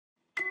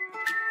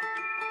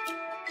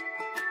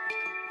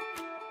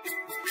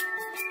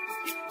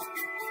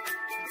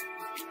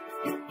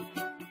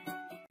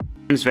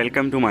Friends,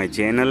 welcome to my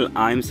channel.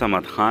 I'm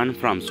Samad Khan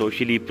from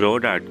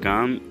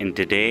sociallypro.com, and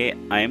today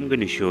I am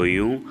going to show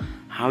you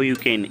how you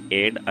can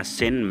add a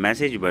send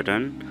message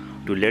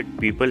button to let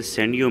people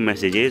send you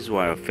messages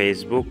via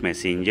Facebook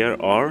Messenger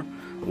or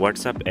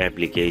WhatsApp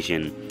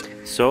application.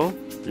 So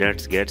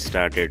let's get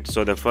started.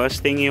 So the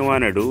first thing you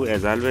want to do,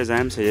 as always, I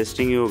am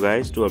suggesting you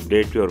guys to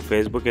update your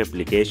Facebook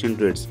application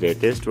to its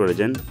latest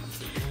version,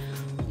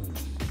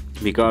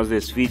 because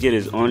this feature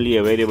is only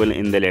available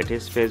in the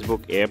latest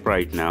Facebook app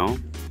right now.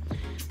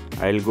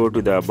 I'll go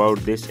to the about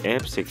this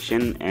app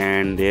section,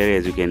 and there,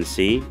 as you can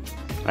see,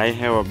 I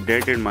have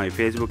updated my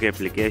Facebook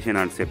application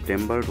on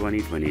September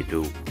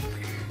 2022.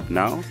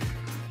 Now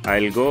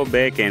I'll go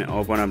back and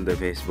open up the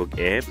Facebook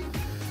app,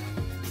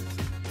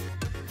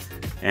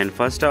 and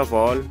first of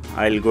all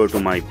I'll go to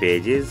my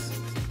pages.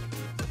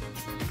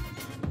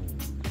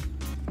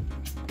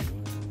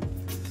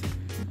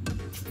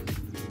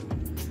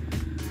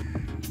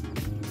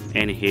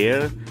 And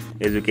here,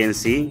 as you can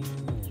see,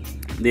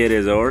 there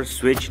is our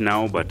switch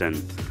now button.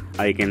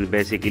 I can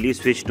basically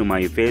switch to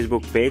my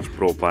Facebook page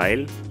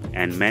profile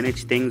and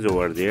manage things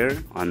over there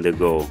on the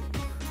go.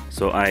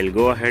 So I'll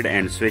go ahead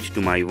and switch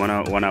to my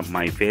one of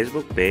my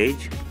Facebook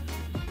page.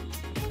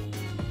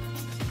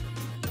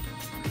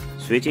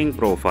 Switching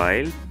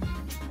profile.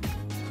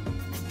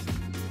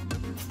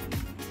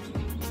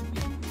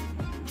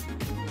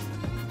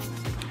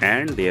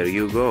 And there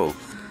you go.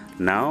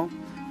 Now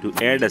to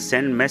add a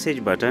send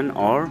message button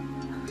or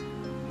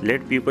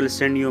let people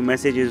send you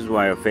messages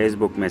via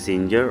Facebook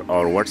Messenger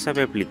or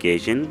WhatsApp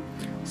application,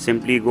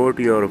 simply go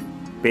to your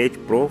page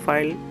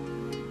profile,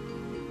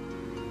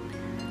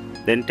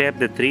 then tap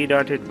the three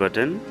dotted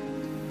button,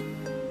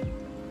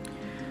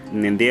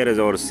 and then there is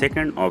our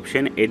second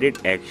option,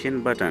 edit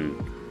action button.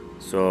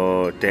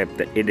 So tap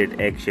the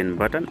edit action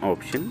button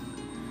option,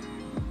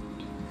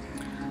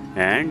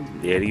 and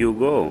there you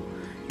go.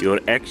 Your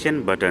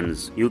action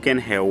buttons. You can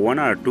have one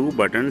or two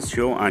buttons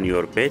show on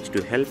your page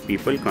to help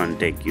people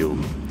contact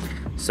you,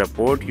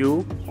 support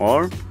you,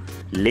 or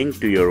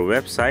link to your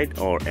website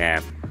or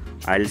app.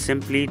 I'll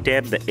simply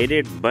tap the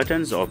edit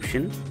buttons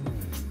option,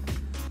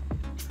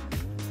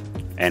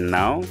 and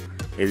now,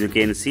 as you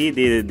can see,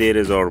 there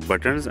is our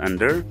buttons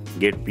under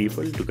get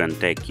people to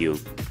contact you.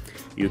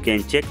 You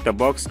can check the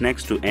box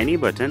next to any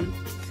button.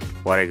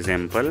 For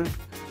example,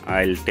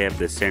 I'll tap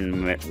the send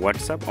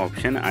WhatsApp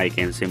option. I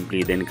can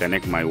simply then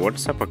connect my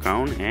WhatsApp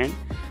account and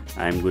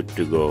I'm good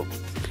to go.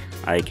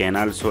 I can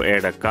also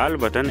add a call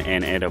button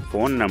and add a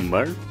phone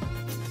number,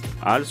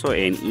 also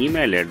an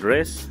email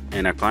address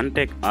and a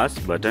contact us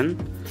button,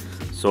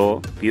 so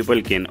people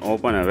can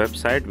open a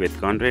website with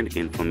contact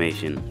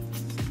information.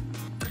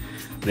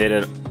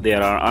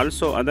 There are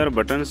also other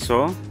buttons,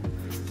 so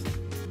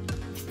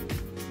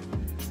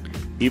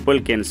people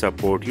can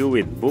support you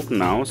with book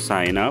now,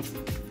 sign up,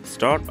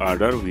 start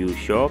order, view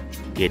shop,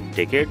 get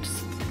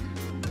tickets,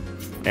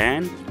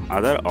 and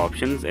other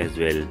options as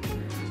well.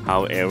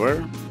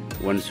 However,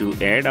 once you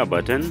add a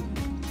button,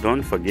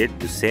 don't forget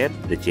to save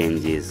the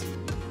changes.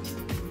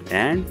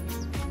 And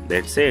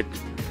that's it.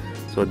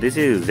 So this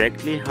is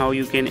exactly how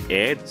you can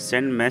add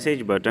send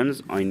message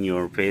buttons on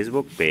your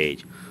Facebook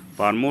page.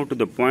 For more to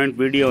the point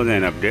videos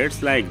and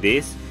updates like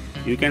this,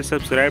 you can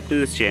subscribe to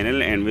this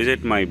channel and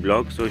visit my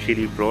blog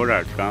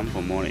sociallypro.com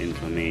for more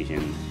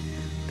information.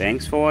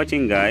 Thanks for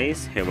watching,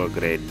 guys. Have a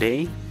great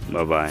day.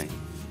 Bye bye.